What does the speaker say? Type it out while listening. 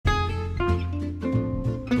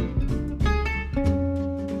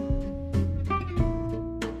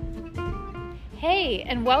Hey,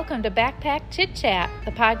 and welcome to Backpack Chit Chat,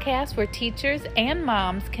 the podcast where teachers and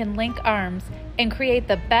moms can link arms and create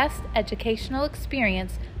the best educational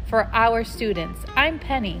experience for our students. I'm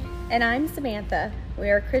Penny. And I'm Samantha. We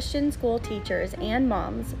are Christian school teachers and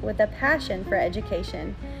moms with a passion for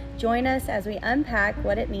education. Join us as we unpack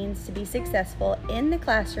what it means to be successful in the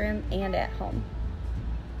classroom and at home.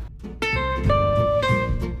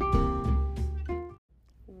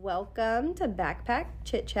 Welcome to Backpack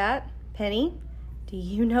Chit Chat. Penny, do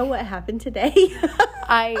you know what happened today?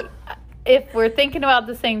 If we're thinking about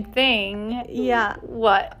the same thing. Yeah.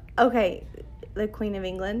 What? Okay. The Queen of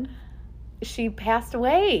England. She passed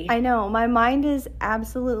away. I know. My mind is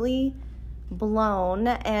absolutely blown.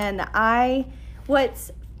 And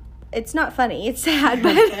it's not funny. It's sad.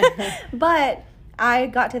 But I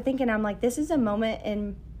got to thinking, I'm like, this is a moment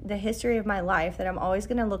in the history of my life that I'm always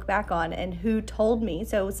going to look back on, and who told me.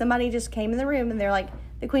 So somebody just came in the room and they're like,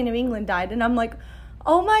 the Queen of England died. And I'm like,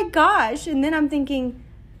 oh my gosh. And then I'm thinking,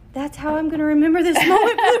 that's how I'm going to remember this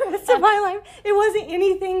moment for the rest of my life. It wasn't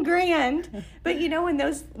anything grand. But you know, when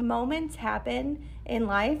those moments happen in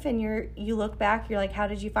life and you look back, you're like, how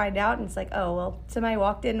did you find out? And it's like, oh, well, somebody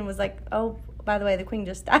walked in and was like, oh, by the way, the Queen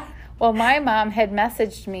just died. Well, my mom had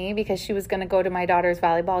messaged me because she was going to go to my daughter's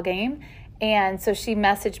volleyball game. And so she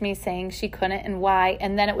messaged me saying she couldn't and why.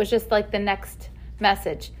 And then it was just like the next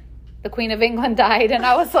message. The Queen of England died. And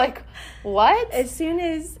I was like, what? As soon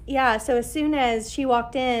as she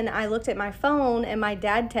walked in, I looked at my phone and my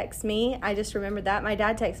dad texted me. I just remembered that. My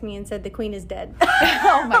dad texted me and said, the Queen is dead.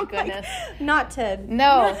 Oh, my goodness. Not to...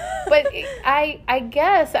 No. But I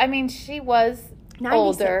guess, I mean, she was 96,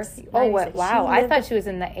 older. 96. Oh, wow. I thought she was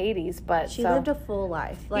in the 80s, but... She lived a full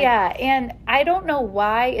life. Yeah, and I don't know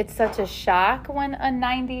why it's such a shock when a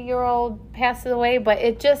 90-year-old passes away, but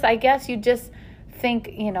I guess you just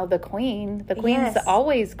think, you know, the Queen's yes.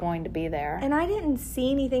 always going to be there. And I didn't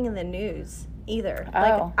see anything in the news either. Oh.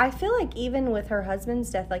 Like, I feel like even with her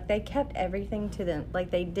husband's death, like, they kept everything to them.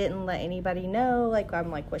 Like, they didn't let anybody know. Like,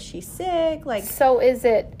 I'm like, was she sick? Like, so is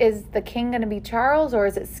the king going to be Charles, or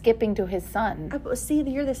is it skipping to his son? See,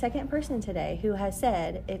 you're the second person today who has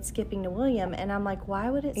said it's skipping to William, and I'm like,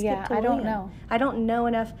 why would it skip to William? I don't know. I don't know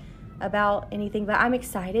enough about anything, but I'm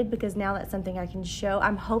excited because now that's something I can show.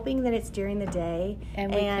 I'm hoping that it's during the day,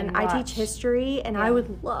 and I teach history, and I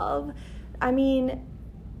would love,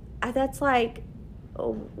 that's like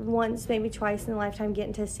once, maybe twice in a lifetime,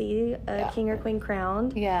 getting to see a king or queen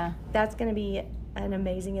crowned. Yeah. That's going to be an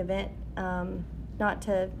amazing event.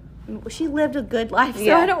 She lived a good life,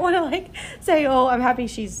 so I don't want to say, oh, I'm happy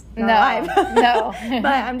she's not alive. No. But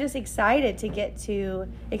I'm just excited to get to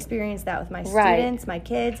experience that with my students, my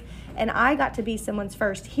kids. And I got to be someone's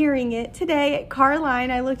first hearing it today at Carline.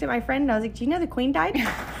 I looked at my friend and I was like, do you know the Queen died?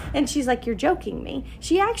 And she's like, you're joking me.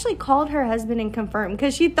 She actually called her husband and confirmed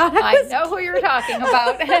because she thought I know who you're talking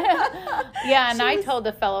about. I told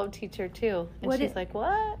a fellow teacher too. And she's like,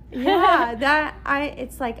 what? Yeah,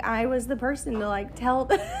 it's like I was the person to tell.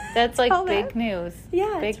 That's like big news.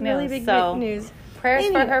 Yeah, big it's news. really big news.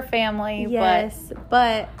 Prayers for her family. Yes,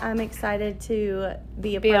 but I'm excited to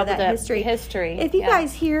be a part of that history. If you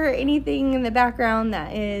guys hear anything in the background,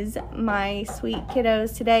 that is my sweet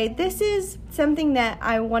kiddos today. This is something that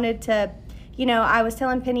I wanted to, I was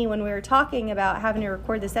telling Penny when we were talking about having to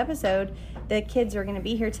record this episode, the kids are going to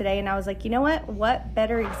be here today, and I was like, you know what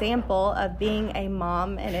better example of being a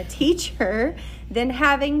mom and a teacher than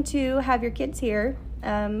having to have your kids here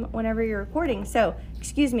whenever you're recording. So,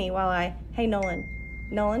 excuse me while hey,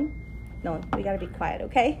 Nolan, we got to be quiet,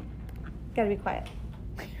 okay? Got to be quiet.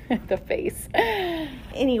 The face.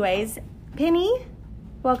 Anyways, Penny,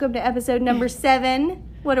 welcome to episode number 7.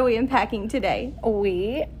 What are we unpacking today?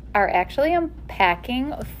 We are actually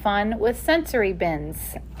unpacking fun with sensory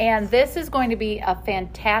bins. And this is going to be a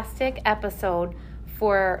fantastic episode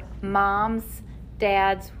for moms,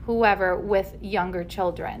 dads, whoever with younger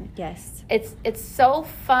children. Yes. It's so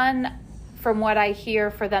fun from what I hear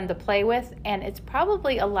for them to play with, and it's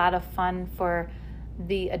probably a lot of fun for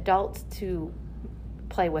the adults to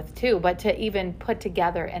play with too, but to even put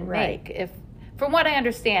together and make, from what I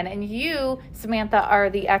understand. And you, Samantha, are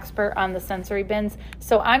the expert on the sensory bins,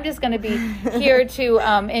 so I'm just going to be here to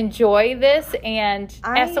enjoy this and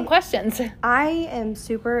ask some questions. I am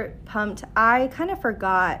super pumped. I kind of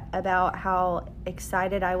forgot about how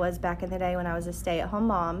excited I was back in the day when I was a stay-at-home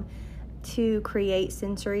mom to create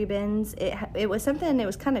sensory bins. It was something that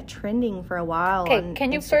was kind of trending for a while. Okay,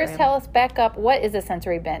 can you Instagram. First tell us, back up, what is a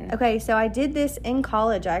sensory bin? Okay, so I did this in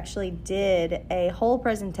college. I actually did a whole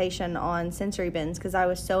presentation on sensory bins because I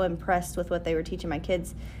was so impressed with what they were teaching my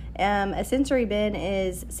kids. A sensory bin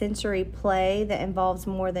is sensory play that involves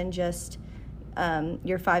more than just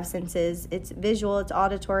your five senses. It's visual, it's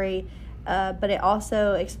auditory, but it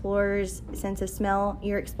also explores sense of smell.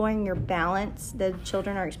 You're exploring your balance. The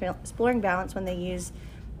children are exploring balance when they use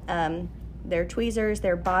their tweezers,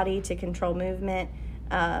 their body to control movement,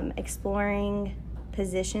 exploring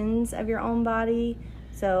positions of your own body.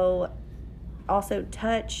 So also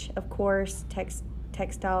touch, of course,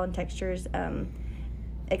 textile and textures,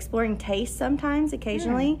 exploring taste sometimes,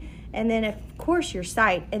 occasionally, and then of course your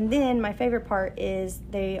sight. And then my favorite part is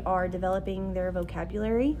they are developing their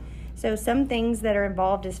vocabulary. So some things that are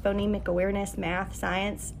involved is phonemic awareness, math,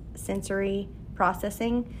 science, sensory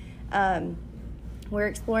processing. We're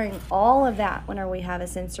exploring all of that whenever we have a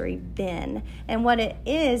sensory bin. And what it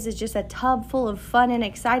is just a tub full of fun and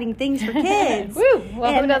exciting things for kids. Woo!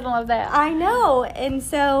 Well, who doesn't love that? I know. And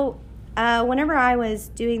so whenever I was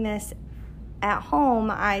doing this at home,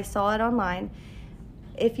 I saw it online.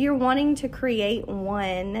 If you're wanting to create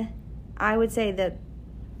one, I would say that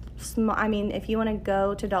if you want to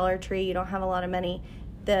go to Dollar Tree, you don't have a lot of money,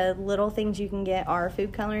 the little things you can get are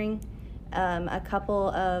food coloring, a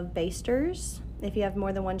couple of basters. If you have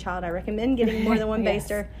more than one child, I recommend getting more than one yes.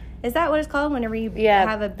 baster. Is that what it's called whenever you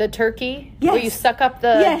have the turkey? Yes. Where you suck up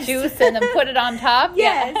the juice and then put it on top?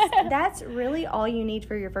 Yes. That's really all you need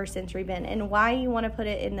for your first sensory bin. And why you want to put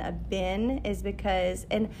it in a bin is because,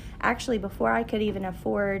 and actually before I could even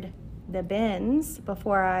afford the bins,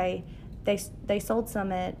 they sold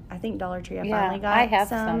some at, I think, Dollar Tree. I finally got I have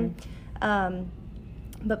some.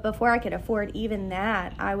 But before I could afford even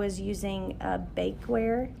that, I was using a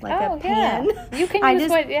bakeware, a pan. Yeah. You can I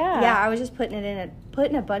was just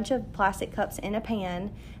putting a bunch of plastic cups in a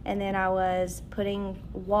pan, and then I was putting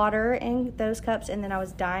water in those cups, and then I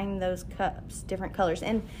was dyeing those cups different colors.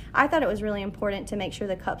 And I thought it was really important to make sure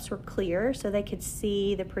the cups were clear so they could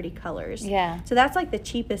see the pretty colors. Yeah. So that's like the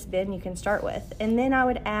cheapest bin you can start with. And then I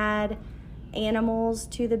would add animals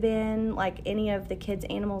to the bin, like any of the kids'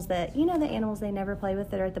 animals that, the animals they never play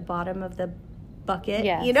with that are at the bottom of the bucket,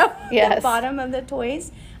 the bottom of the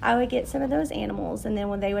toys. I would get some of those animals, and then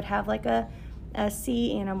when they would have like a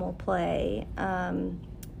sea animal play,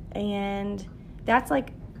 and that's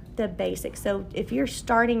like the basics. So if you're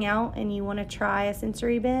starting out and you want to try a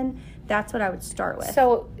sensory bin, that's what I would start with.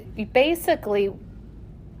 So basically,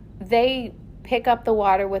 they pick up the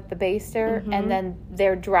water with the baster, and then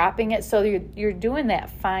they're dropping it, so you're doing that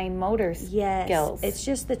fine motor skills. It's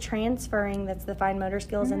just the transferring that's the fine motor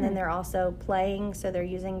skills, and then they're also playing, so they're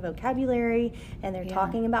using vocabulary, and they're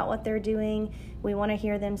talking about what they're doing. We want to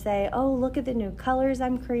hear them say, oh, look at the new colors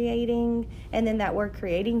I'm creating, and then that word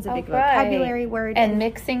creating is a big vocabulary word. And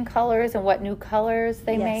mixing colors and what new colors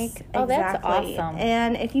they make. Oh, exactly. That's awesome.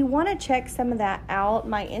 And if you want to check some of that out,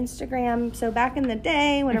 my Instagram, so back in the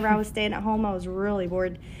day, whenever I was staying at home, I was really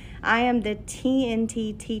bored. I am the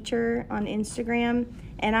TNT teacher on Instagram,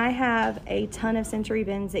 and I have a ton of sensory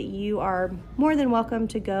bins that you are more than welcome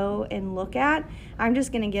to go and look at. I'm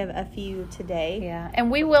just going to give a few today. Yeah,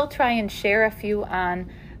 and we will try and share a few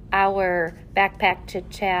on our Backpack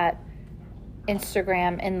Chit Chat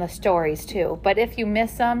Instagram in the stories too. But if you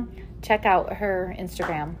miss them, check out her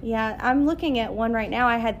Instagram. Yeah, I'm looking at one right now.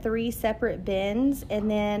 I had 3 separate bins,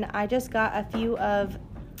 and then I just got a few of,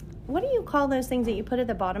 what do you call those things that you put at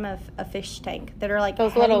the bottom of a fish tank that are like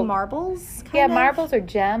those little marbles? Marbles or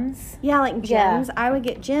gems. Yeah, like gems. Yeah. I would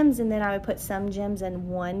get gems, and then I would put some gems in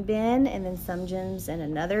one bin and then some gems in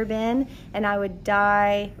another bin, and I would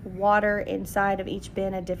dye water inside of each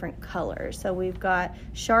bin a different color. So we've got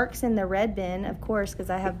sharks in the red bin, of course, because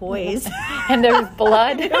I have boys. And there's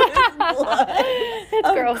blood.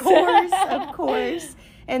 It's gross. Of course.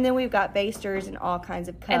 And then we've got basters and all kinds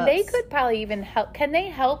of cups. And they could probably even help. Can they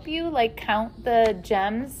help you, count the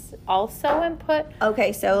gems also and put?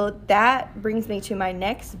 Okay, so that brings me to my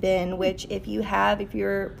next bin, which if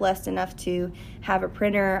you're blessed enough to have a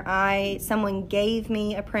printer, someone gave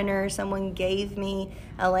me a printer, someone gave me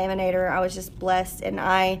a laminator. I was just blessed, and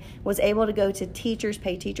I was able to go to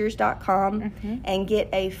teacherspayteachers.com and get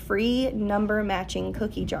a free number matching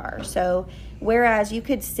cookie jar. So whereas you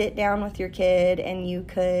could sit down with your kid and you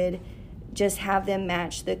could just have them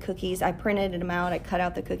match the cookies. I printed them out. I cut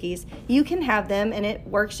out the cookies. You can have them, and it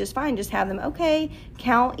works just fine. Just have them,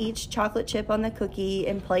 count each chocolate chip on the cookie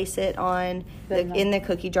and place it on in the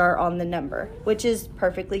cookie jar on the number, which is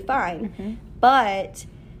perfectly fine. But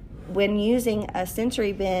when using a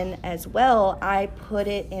sensory bin as well, I put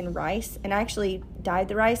it in rice, and I actually dyed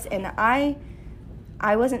the rice, and I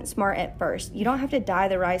wasn't smart at first. You don't have to dye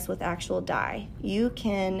the rice with actual dye. You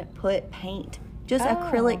can put paint, just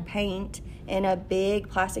acrylic paint, in a big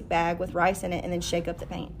plastic bag with rice in it, and then shake up the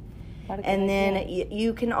paint. And then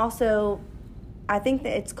you can also, I think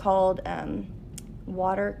that it's called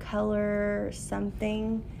watercolor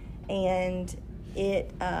something, and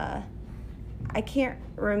it I can't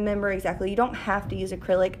remember exactly. You don't have to use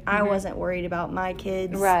acrylic. I wasn't worried about my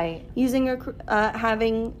kids using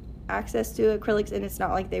having access to acrylics, and it's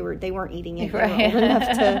not like they weren't eating it. They were old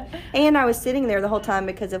enough to, and I was sitting there the whole time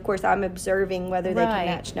because of course I'm observing whether they can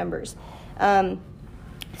match numbers.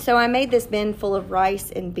 So I made this bin full of rice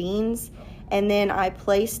and beans, and then I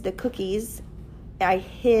placed the cookies. I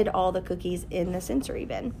hid all the cookies in the sensory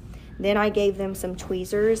bin. Then I gave them some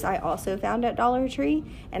tweezers I also found at Dollar Tree,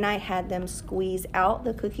 and I had them squeeze out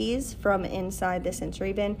the cookies from inside the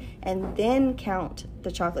sensory bin and then count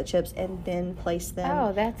the chocolate chips and then place them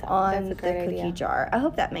on the cookie jar. I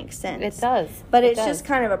hope that makes sense. It does. But it's just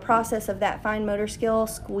kind of a process of that fine motor skill,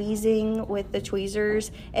 squeezing with the tweezers,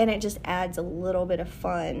 and it just adds a little bit of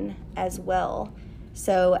fun as well.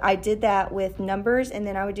 So I did that with numbers, and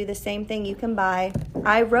then I would do the same thing. You can buy,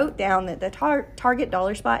 I wrote down that the Target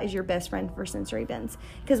Dollar Spot is your best friend for sensory bins.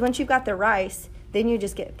 Because once you've got the rice, then you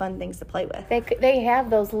just get fun things to play with. They have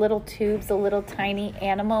those little tubes, the little tiny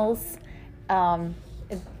animals that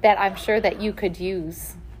I'm sure that you could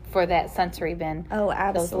use for that sensory bin. Oh,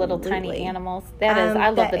 absolutely. Those little tiny animals.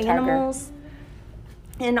 I love the animals.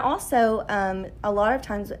 And also, a lot of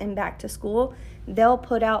times in back to school, they'll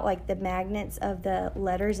put out like the magnets of the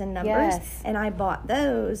letters and numbers, and I bought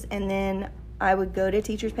those, and then I would go to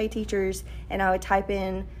Teachers Pay Teachers, and I would type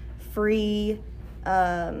in free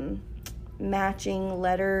matching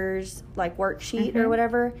letters, like worksheet or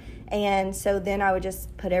whatever, and so then I would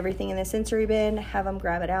just put everything in the sensory bin, have them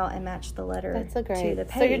grab it out, and match the letter to the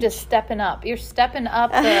page. So you're just stepping up. You're stepping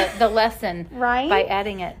up the lesson by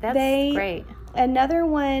adding it. That's great. Another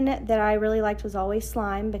one that I really liked was always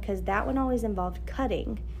slime, because that one always involved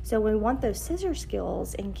cutting. So when we want those scissor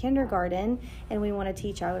skills in kindergarten and we want to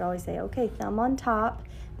teach, I would always say, okay, thumb on top.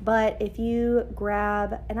 But if you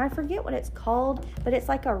grab, and I forget what it's called, but it's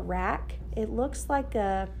like a rack. It looks like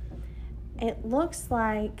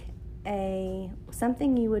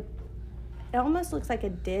something you would, it almost looks like a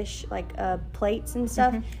dish, like plates and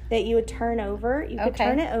stuff that you would turn over. You could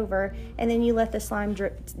turn it over, and then you let the slime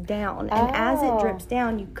drip down. And as it drips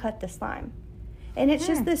down, you cut the slime. And it's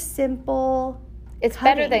just this simple It's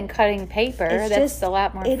better than cutting paper. That's a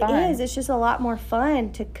lot more fun. It is. It's just a lot more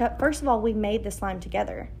fun to cut. First of all, we made the slime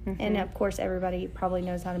together. And, of course, everybody probably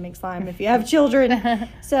knows how to make slime if you have children.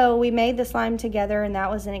 So we made the slime together, and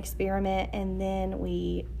that was an experiment. And then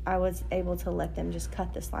I was able to let them just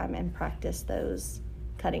cut the slime and practice those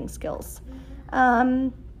cutting skills.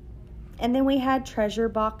 And then we had treasure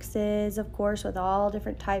boxes, of course, with all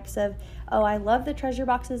different types of... Oh, I love the treasure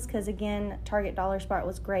boxes because, again, Target Dollar Spot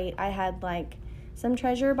was great. I had, some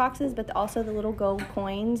treasure boxes, but also the little gold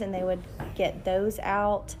coins, and they would get those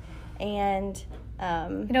out. And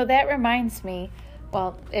that reminds me,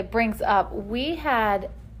 it brings up, we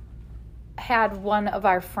had one of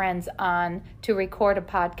our friends on to record a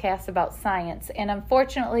podcast about science, and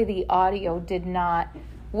unfortunately the audio did not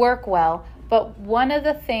work well. But one of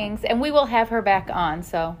the things, and we will have her back on,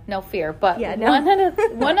 so no fear, but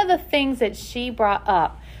one of the things that she brought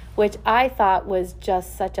up, which I thought was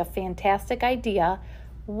just such a fantastic idea,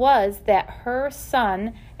 was that her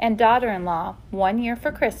son and daughter-in-law, one year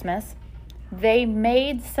for Christmas, they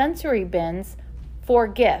made sensory bins for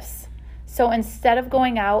gifts. So instead of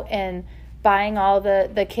going out and buying all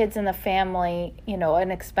the kids in the family,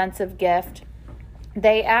 an expensive gift,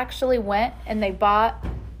 they actually went and they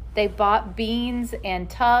bought beans and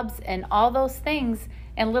tubs and all those things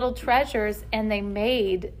and little treasures, and they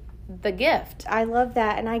made the gift. I love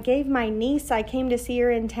that. And I gave my niece, I came to see her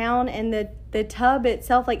in town, and the tub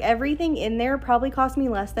itself, everything in there probably cost me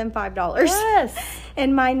less than $5. Yes.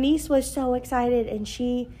 And my niece was so excited, and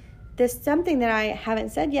something that I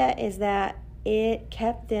haven't said yet is that it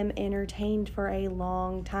kept them entertained for a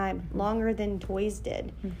long time, longer than toys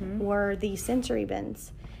did, were the sensory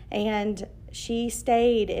bins. And she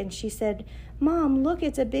stayed, and she said, "Mom, look,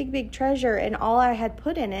 it's a big, big treasure." And all I had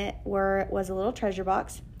put in it was a little treasure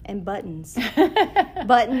box and buttons.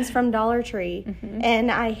 Buttons from Dollar Tree. And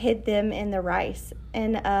I hid them in the rice.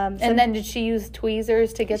 And then did she use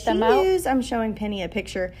tweezers to get them out? I'm showing Penny a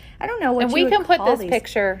picture. I don't know what and you would call these. And we can put this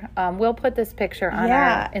picture, we'll put this picture on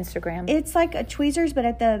our Instagram. It's like a tweezers, but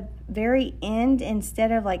at the very end,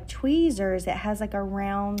 instead of tweezers, it has a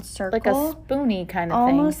round circle. Like a spoony kind of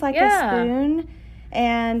thing. Almost like a spoon.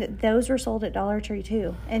 And those were sold at Dollar Tree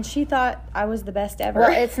too. And she thought I was the best ever.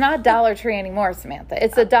 Well, it's not Dollar Tree anymore, Samantha.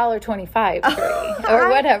 It's a $1.25 tree or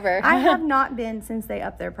whatever. I have not been since they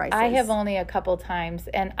upped their prices. I have only a couple times,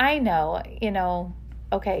 and I know,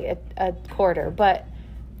 a quarter, but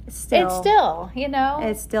It's still,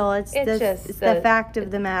 It's the fact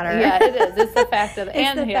of the matter. Yeah, it is. It's the fact of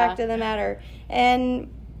fact of the matter. And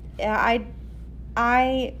I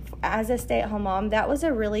as a stay-at-home mom, that was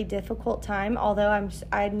a really difficult time. Although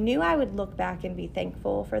I knew I would look back and be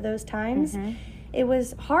thankful for those times. Mm-hmm. It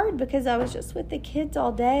was hard because I was just with the kids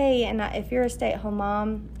all day. And if you're a stay-at-home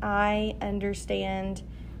mom, I understand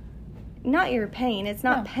not your pain. It's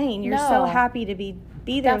not pain. You're so happy to be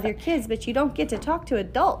there with your kids, but you don't get to talk to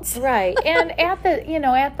adults. Right. And at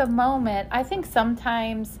the moment, I think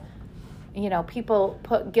sometimes, people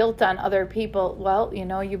put guilt on other people. Well,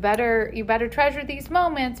 you better treasure these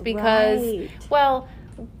moments because,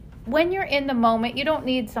 when you're in the moment, you don't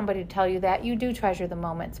need somebody to tell you that. You do treasure the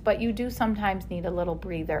moments, but you do sometimes need a little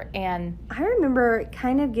breather. And I remember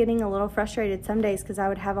kind of getting a little frustrated some days because I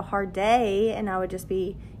would have a hard day and I would just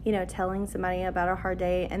be, telling somebody about a hard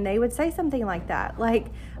day, and they would say something like that, like,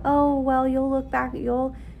 "Oh, well, you'll look back,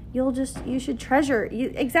 you should treasure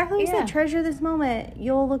exactly what you said, treasure this moment.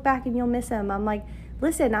 You'll look back and you'll miss them." I'm like,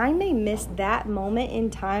 listen, I may miss that moment in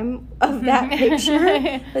time of that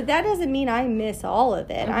picture, but that doesn't mean I miss all of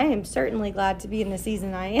it. I am certainly glad to be in the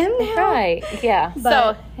season I am now. Right, yeah.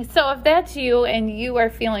 So if that's you and you are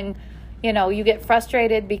feeling, you get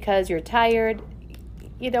frustrated because you're tired,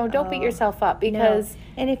 don't beat yourself up because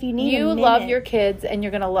and if you need you love your kids and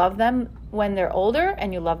you're going to love them when they're older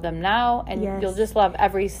and you love them now and you'll just love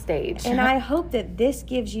every stage. And I hope that this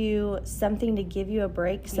gives you something to give you a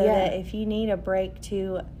break so that if you need a break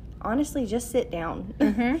to honestly just sit down.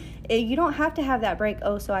 Mm-hmm. You don't have to have that break,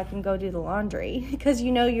 so I can go do the laundry, because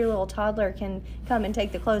your little toddler can come and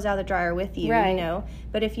take the clothes out of the dryer with you,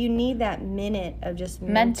 But if you need that minute of just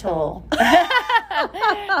mental.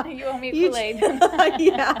 You owe me Kool-Aid.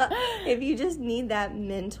 If you just need that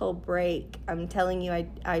mental break, I'm telling you,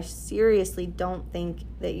 I seriously don't think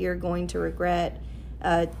that you're going to regret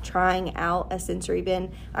trying out a sensory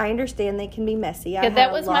bin. I understand they can be messy.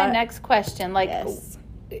 That was my next question.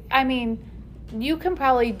 I mean, you can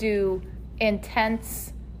probably do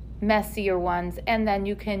intense, messier ones, and then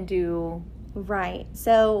you can do... Right.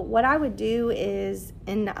 So what I would do is,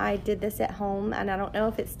 and I did this at home, and I don't know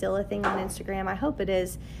if it's still a thing on Instagram. I hope it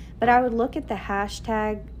is. But I would look at the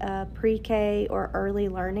hashtag pre-K or early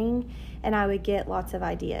learning, and I would get lots of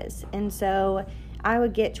ideas. And so I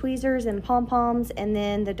would get tweezers and pom-poms, and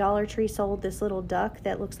then the Dollar Tree sold this little duck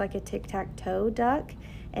that looks like a tic-tac-toe duck.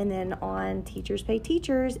 And then on Teachers Pay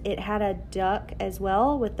Teachers, it had a duck as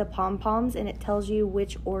well with the pom-poms, and it tells you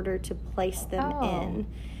which order to place them in.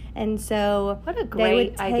 And so what a great they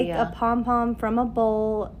would take idea. A pom-pom from a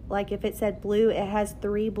bowl. Like if it said blue, it has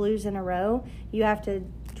 3 blues in a row. You have to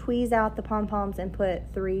tweeze out the pom-poms and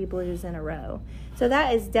put 3 blues in a row. So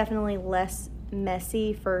that is definitely less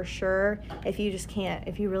messy for sure if you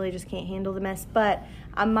really just can't handle the mess. But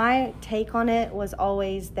my take on it was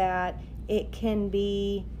always that it can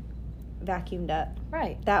be vacuumed up.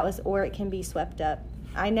 Right. Or it can be swept up.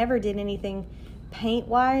 I never did anything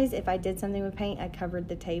paint-wise. If I did something with paint, I covered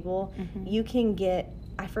the table. Mm-hmm. You can get,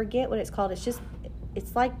 I forget what it's called.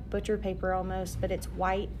 It's like butcher paper almost, but it's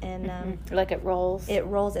white and... like it rolls. It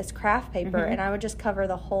rolls. It's craft paper, and I would just cover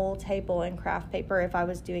the whole table in craft paper if I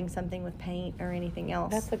was doing something with paint or anything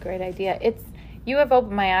else. That's a great idea. You have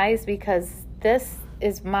opened my eyes because this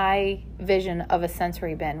is my vision of a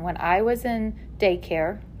sensory bin. When I was in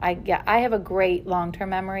daycare, I have a great long-term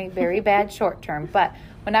memory, very bad short-term, but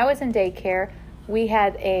when I was in daycare, we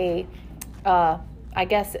had I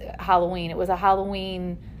guess Halloween. It was a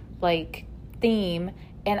Halloween theme,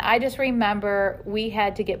 and I just remember we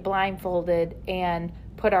had to get blindfolded and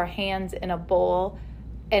put our hands in a bowl,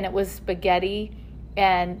 and it was spaghetti.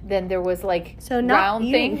 And then there was round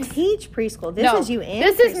you things. Didn't teach preschool. This is you in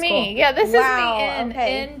This preschool. is me. Yeah, this is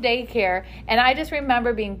me in daycare. And I just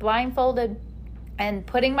remember being blindfolded and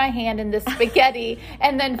putting my hand in the spaghetti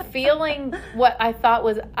and then feeling what I thought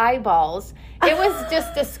was eyeballs. It was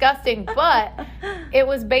just disgusting, but it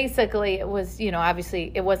was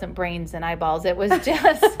obviously it wasn't brains and eyeballs. It was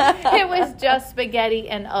just spaghetti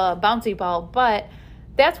and a bouncy ball. But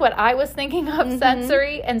that's what I was thinking of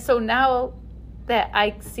sensory. And so now that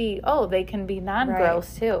I see, they can be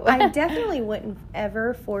non-gross too. I definitely wouldn't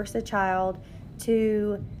ever force a child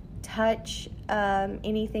to touch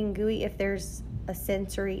anything gooey if there's a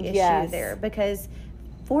sensory issue there, because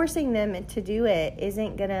forcing them to do it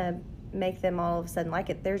isn't going to make them all of a sudden like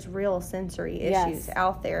it. There's real sensory issues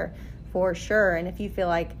out there for sure. And if you feel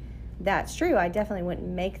like that's true, I definitely wouldn't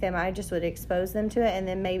make them. I just would expose them to it, and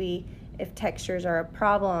then maybe if textures are a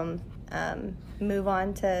problem, move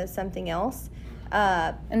on to something else.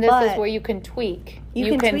 And this is where you can tweak.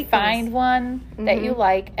 You can find one that you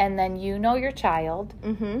like, and then you know your child,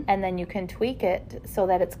 and then you can tweak it so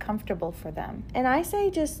that it's comfortable for them. And I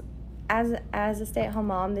say just as a stay-at-home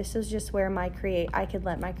mom, this is just where I could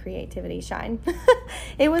let my creativity shine.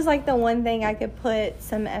 It was like the one thing I could put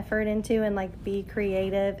some effort into and like be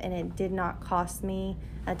creative, and it did not cost me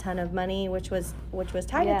a ton of money, which was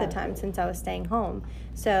tight at the time since I was staying home.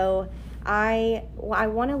 So I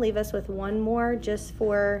want to leave us with one more, just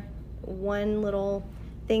for one little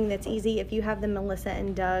thing that's easy. If you have the Melissa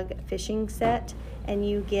and Doug fishing set, and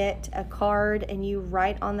you get a card and you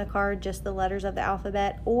write on the card just the letters of the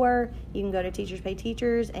alphabet, or you can go to Teachers Pay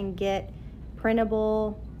Teachers and get print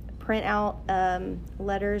out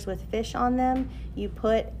letters with fish on them. You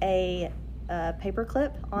put a paper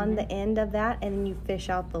clip on the end of that, and then you fish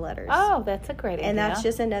out the letters. Oh, that's a great idea. And that's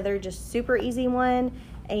just another just super easy one,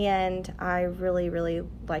 and I really, really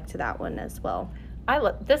liked that one as well.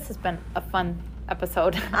 This has been a fun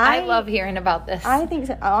episode. I love hearing about this. I think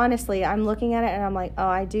so. Honestly, I'm looking at it and I'm like, oh,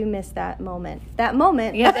 I do miss that moment. That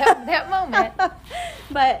moment. Yeah, that moment.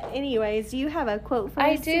 But anyways, do you have a quote for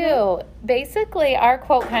us today? I do. Basically, our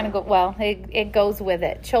quote kind of it goes with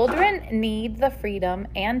it. Children need the freedom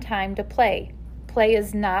and time to play. Play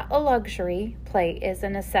is not a luxury. Play is a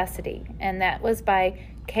necessity. And that was by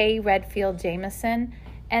Kay Redfield Jamison.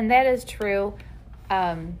 And that is true.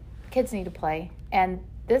 Kids need to play. And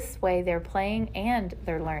this way they're playing and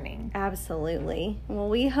they're learning. Absolutely. Well,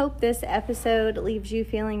 we hope this episode leaves you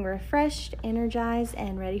feeling refreshed, energized,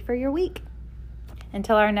 and ready for your week.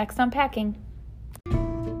 Until our next Unpacking.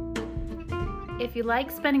 If you like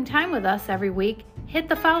spending time with us every week, hit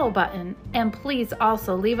the follow button, and please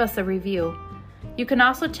also leave us a review. You can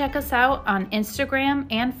also check us out on Instagram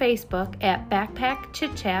and Facebook at Backpack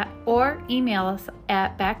Chit Chat, or email us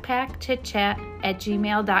at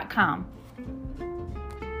backpackchitchat@gmail.com.